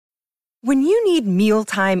When you need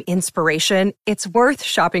mealtime inspiration, it's worth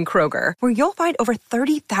shopping Kroger, where you'll find over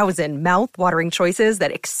 30,000 mouth-watering choices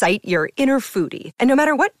that excite your inner foodie. And no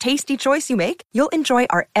matter what tasty choice you make, you'll enjoy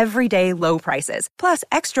our everyday low prices, plus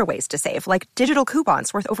extra ways to save, like digital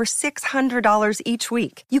coupons worth over $600 each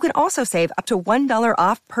week. You can also save up to $1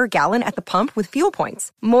 off per gallon at the pump with fuel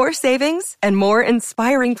points. More savings and more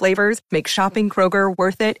inspiring flavors make shopping Kroger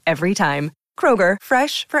worth it every time. Kroger,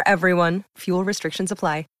 fresh for everyone. Fuel restrictions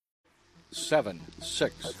apply. 7,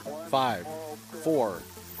 6, 5, 4,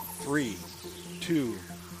 3, 2,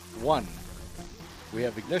 1. We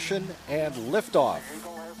have ignition and liftoff.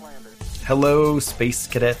 Hello, Space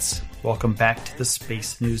Cadets. Welcome back to the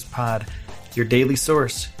Space News Pod, your daily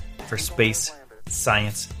source for space,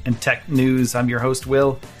 science, and tech news. I'm your host,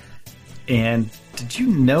 Will. And did you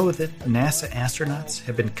know that NASA astronauts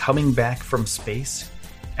have been coming back from space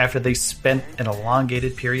after they spent an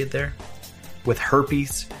elongated period there with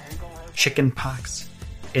herpes, chickenpox,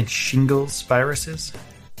 and shingles viruses?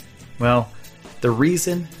 Well, the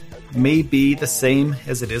reason may be the same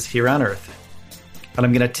as it is here on Earth. And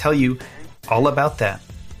I'm going to tell you all about that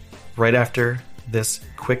right after this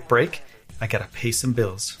quick break. I got to pay some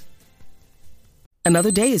bills.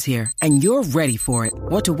 Another day is here, and you're ready for it.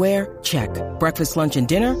 What to wear? Check. Breakfast, lunch, and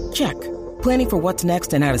dinner? Check. Planning for what's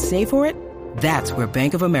next and how to save for it? That's where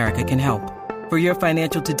Bank of America can help. For your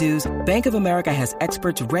financial to-dos, Bank of America has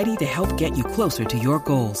experts ready to help get you closer to your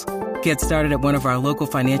goals. Get started at one of our local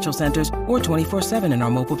financial centers or 24/7 in our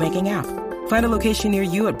mobile banking app. Find a location near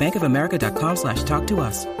you at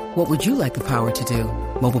bankofamerica.com/talktous. What would you like the power to do?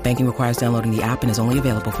 Mobile banking requires downloading the app and is only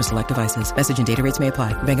available for select devices. Message and data rates may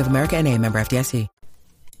apply. Bank of America N.A., member FDIC.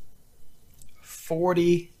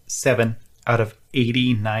 47 out of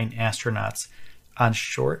 89 astronauts on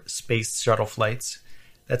short space shuttle flights.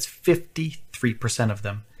 That's 53% of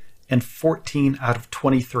them. And 14 out of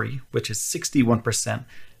 23, which is 61%,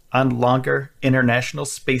 on longer International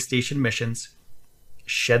Space Station missions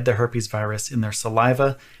shed the herpes virus in their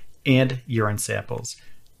saliva and urine samples.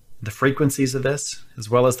 The frequencies of this, as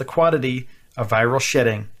well as the quantity of viral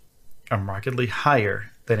shedding, are markedly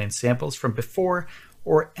higher than in samples from before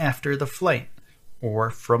or after the flight,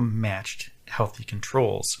 or from matched healthy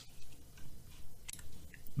controls.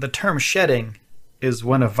 The term shedding is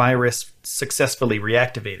when a virus successfully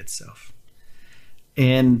reactivates itself.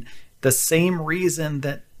 And the same reason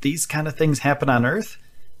that these kind of things happen on Earth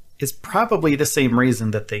is probably the same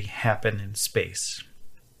reason that they happen in space.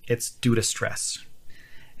 It's due to stress.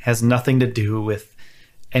 It has nothing to do with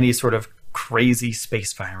any sort of crazy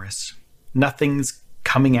space virus. Nothing's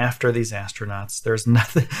coming after these astronauts. There's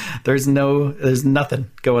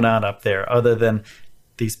nothing going on up there other than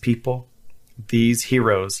these people, these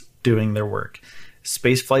heroes doing their work.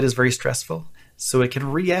 Spaceflight is very stressful, so it can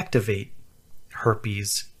reactivate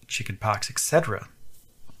herpes, chickenpox, etc.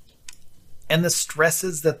 And the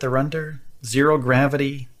stresses that they're under, zero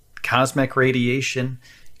gravity, cosmic radiation,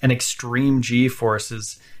 and extreme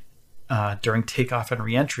G-forces during takeoff and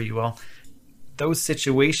reentry, well, those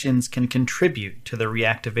situations can contribute to the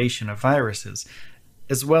reactivation of viruses,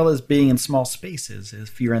 as well as being in small spaces.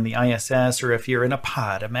 If you're in the ISS or if you're in a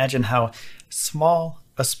pod, imagine how small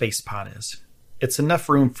a space pod is. It's enough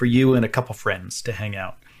room for you and a couple friends to hang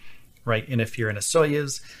out, right? And if you're in a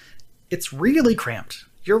Soyuz, it's really cramped.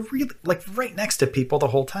 You're really right next to people the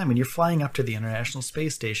whole time, and you're flying up to the International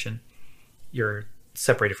Space Station. You're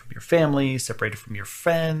separated from your family, separated from your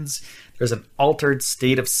friends. There's an altered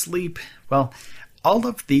state of sleep. Well, all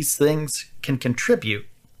of these things can contribute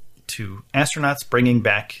to astronauts bringing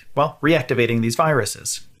back, reactivating these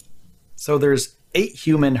viruses. So there's 8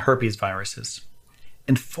 human herpes viruses,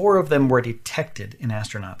 and 4 of them were detected in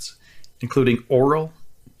astronauts, including oral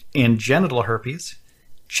and genital herpes,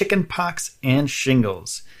 chickenpox, and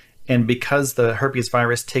shingles. And because the herpes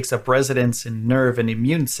virus takes up residence in nerve and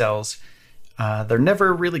immune cells, they're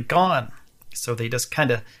never really gone. So they just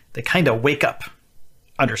kind of wake up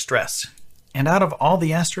under stress. And out of all the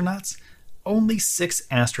astronauts, only 6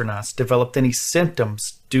 astronauts developed any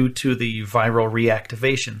symptoms due to the viral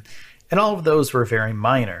reactivation. And all of those were very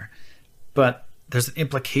minor. But there's an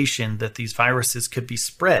implication that these viruses could be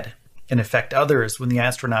spread and affect others when the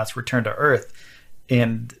astronauts return to Earth.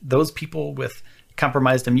 And those people with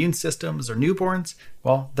compromised immune systems or newborns,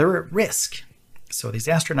 well, they're at risk. So these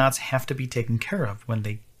astronauts have to be taken care of when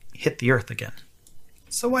they hit the Earth again.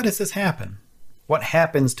 So why does this happen? What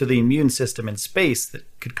happens to the immune system in space that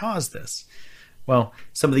could cause this? Well,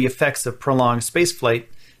 some of the effects of prolonged spaceflight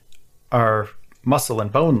are muscle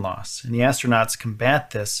and bone loss, and the astronauts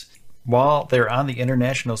combat this while they're on the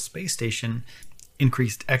International Space Station.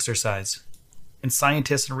 Increased exercise, And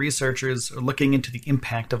scientists and researchers are looking into the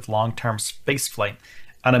impact of long-term spaceflight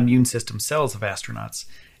on immune system cells of astronauts.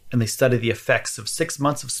 And they study the effects of 6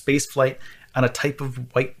 months of spaceflight on a type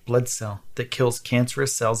of white blood cell that kills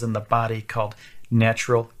cancerous cells in the body called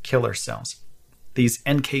natural killer cells. These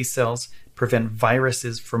NK cells prevent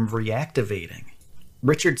viruses from reactivating.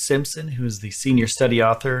 Richard Simpson, who is the senior study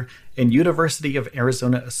author and University of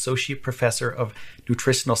Arizona Associate Professor of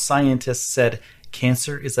Nutritional Scientists, said,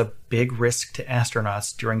 "Cancer is a big risk to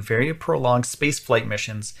astronauts during very prolonged spaceflight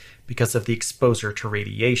missions because of the exposure to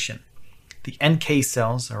radiation. The NK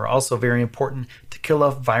cells are also very important to kill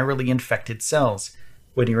off virally infected cells.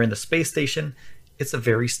 When you're in the space station, it's a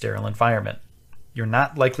very sterile environment. You're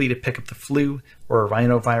not likely to pick up the flu or a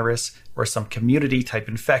rhinovirus or some community-type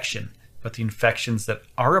infection, but the infections that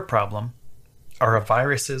are a problem are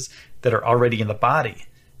viruses that are already in the body,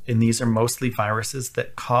 and these are mostly viruses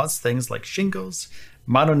that cause things like shingles,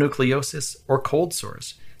 mononucleosis, or cold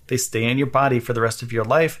sores. They stay in your body for the rest of your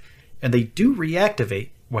life, and they do reactivate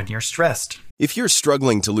when you're stressed." If you're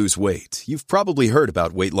struggling to lose weight, you've probably heard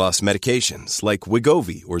about weight loss medications like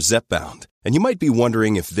Wegovy or Zepbound, and you might be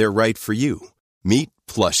wondering if they're right for you. Meet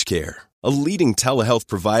PlushCare, a leading telehealth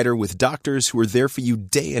provider with doctors who are there for you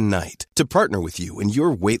day and night to partner with you in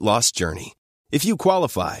your weight loss journey. If you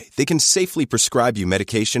qualify, they can safely prescribe you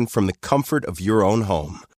medication from the comfort of your own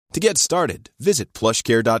home. To get started, visit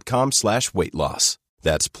plushcare.com/weightloss.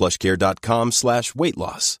 That's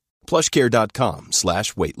plushcare.com/weightloss.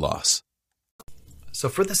 plushcare.com/weightloss. So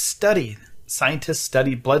for the study, scientists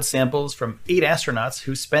studied blood samples from 8 astronauts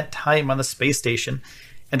who spent time on the space station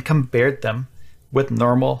and compared them with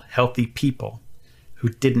normal, healthy people who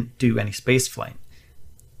didn't do any spaceflight.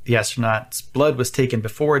 The astronauts' blood was taken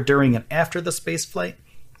before, during, and after the spaceflight,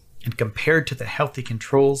 and compared to the healthy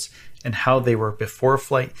controls and how they were before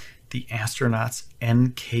flight, the astronauts'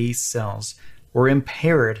 NK cells were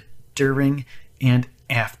impaired during and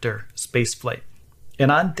after spaceflight.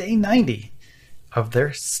 And on day 90 of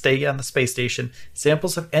their stay on the space station,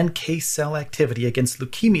 samples of NK cell activity against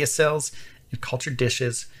leukemia cells in cultured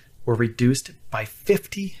dishes were reduced by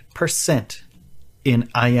 50% in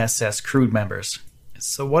ISS crew members.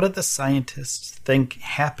 So what do the scientists think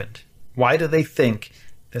happened? Why do they think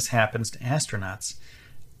this happens to astronauts?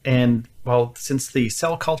 And well, since the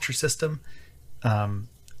cell culture system,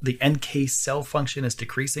 the NK cell function is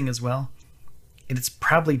decreasing as well, and it's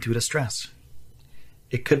probably due to stress.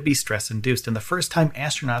 It could be stress-induced, and the first time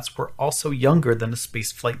astronauts were also younger than the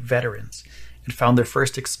spaceflight veterans and found their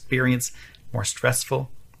first experience more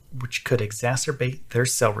stressful, which could exacerbate their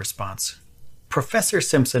cell response. Professor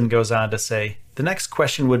Simpson goes on to say, the next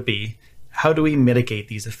question would be, how do we mitigate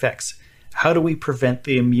these effects? How do we prevent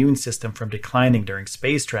the immune system from declining during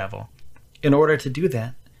space travel? In order to do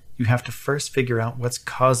that, you have to first figure out what's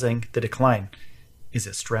causing the decline. Is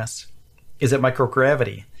it stress? Is it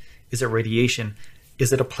microgravity? Is it radiation?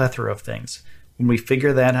 Is it a plethora of things? When we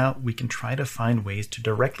figure that out, we can try to find ways to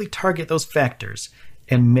directly target those factors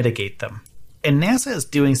and mitigate them. And NASA is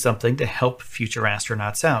doing something to help future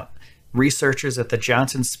astronauts out. Researchers at the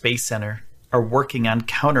Johnson Space Center are working on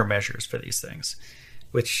countermeasures for these things,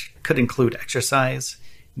 which could include exercise,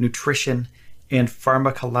 nutrition, and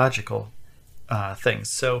pharmacological things.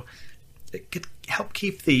 So it could help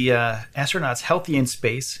keep the astronauts healthy in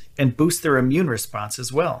space and boost their immune response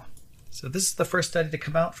as well. So this is the first study to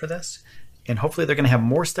come out for this, and hopefully they're going to have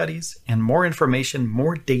more studies and more information,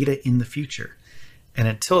 more data in the future. And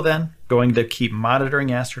until then, going to keep monitoring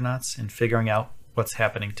astronauts and figuring out what's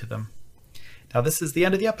happening to them. Now, this is the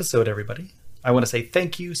end of the episode, everybody. I want to say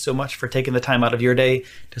thank you so much for taking the time out of your day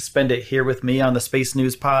to spend it here with me on the Space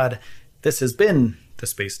News Pod. This has been the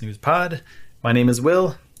Space News Pod. My name is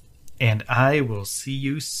Will, and I will see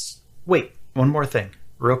you... Wait, one more thing,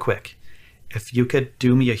 real quick. If you could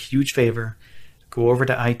do me a huge favor, go over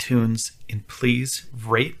to iTunes and please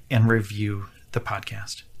rate and review the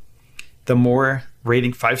podcast. The more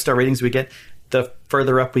 5-star ratings we get, the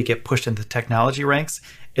further up we get pushed into technology ranks,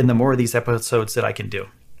 and the more of these episodes that I can do.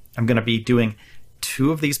 I'm going to be doing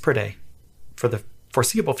 2 of these per day for the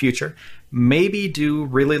foreseeable future. Maybe do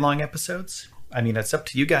really long episodes. I mean, it's up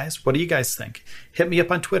to you guys. What do you guys think? Hit me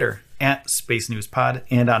up on Twitter at Space News Pod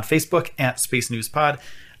and on Facebook at Space News Pod.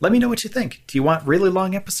 Let me know what you think. Do you want really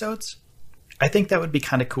long episodes? I think that would be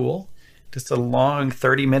kind of cool. Just a long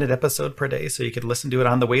 30-minute episode per day so you could listen to it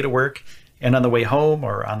on the way to work and on the way home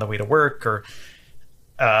or on the way to work or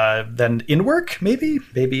then in work, maybe.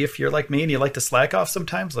 Maybe if you're like me and you like to slack off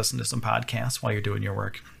sometimes, listen to some podcasts while you're doing your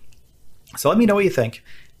work. So let me know what you think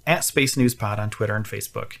at Space News Pod on Twitter and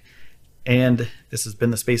Facebook. And this has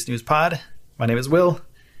been the Space News Pod. My name is Will.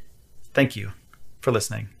 Thank you for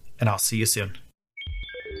listening, and I'll see you soon.